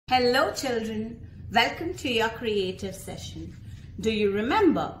Hello children, welcome to your creative session. Do you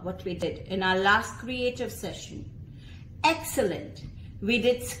remember what we did in our last creative session? Excellent, we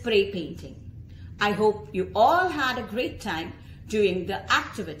did spray painting. I hope you all had a great time doing the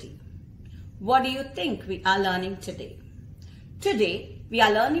activity. What do you think we are learning today? Today we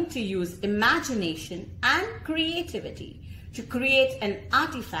are learning to use imagination and creativity to create an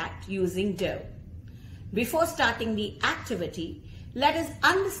artifact using dough. Before starting the activity, let us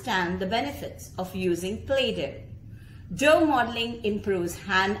understand the benefits of using Play-Doh. Dough modeling improves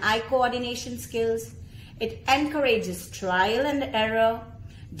hand-eye coordination skills. It encourages trial and error,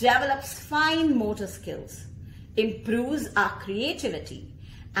 develops fine motor skills, improves our creativity,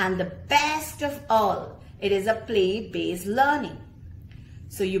 and the best of all, it is a play-based learning.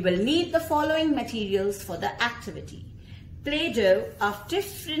 So you will need the following materials for the activity. Play-Doh of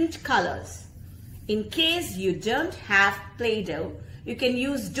different colors. In case you don't have Play-Doh, you can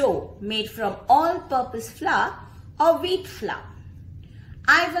use dough made from all-purpose flour or wheat flour.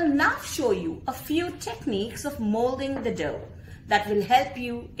 I will now show you a few techniques of molding the dough that will help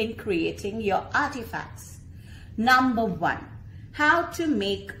you in creating your artifacts. Number 1. How to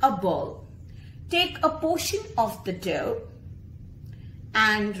make a ball. Take a portion of the dough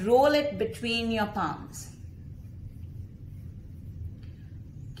and roll it between your palms.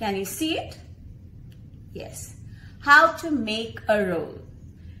 Can you see it? Yes. How to make a roll.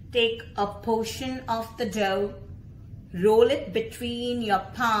 Take a portion of the dough, roll it between your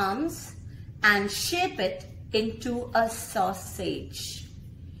palms and shape it into a sausage.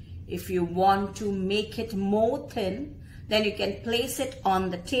 If you want to make it more thin, then you can place it on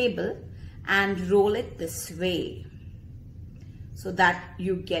the table and roll it this way so that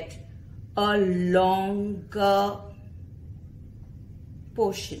you get a longer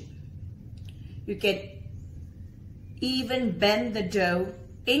portion. You can even bend the dough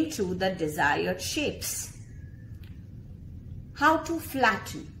into the desired shapes. How to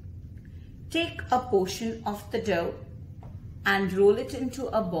flatten. Take a portion of the dough and roll it into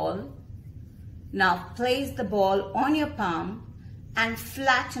a ball. Now place the ball on your palm and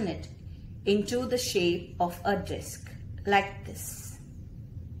flatten it into the shape of a disc like this.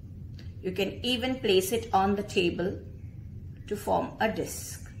 You can even place it on the table to form a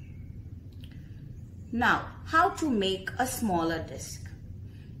disc. Now, how to make a smaller disc.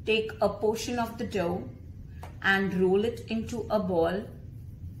 Take a portion of the dough and roll it into a ball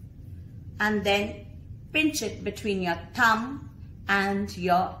and then pinch it between your thumb and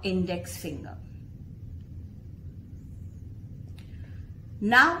your index finger.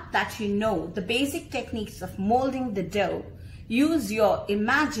 Now that you know the basic techniques of molding the dough, use your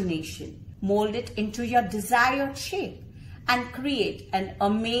imagination, mold it into your desired shape and create an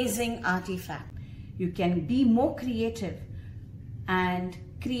amazing artifact. You can be more creative and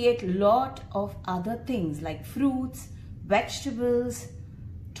create a lot of other things like fruits, vegetables,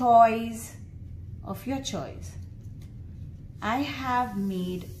 toys of your choice. I have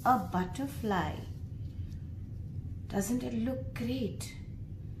made a butterfly. Doesn't it look great?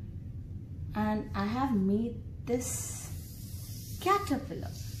 And I have made this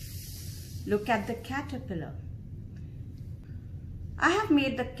caterpillar. Look at the caterpillar. I have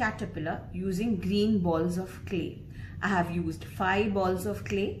made the caterpillar using green balls of clay. I have used 5 balls of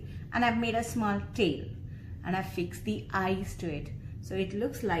clay and I've made a small tail and I've fixed the eyes to it. So it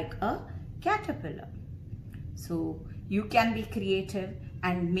looks like a caterpillar. So you can be creative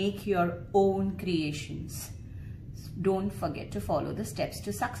and make your own creations. Don't forget to follow the steps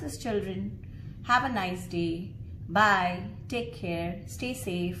to success, children. Have a nice day. Bye. Take care. Stay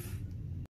safe.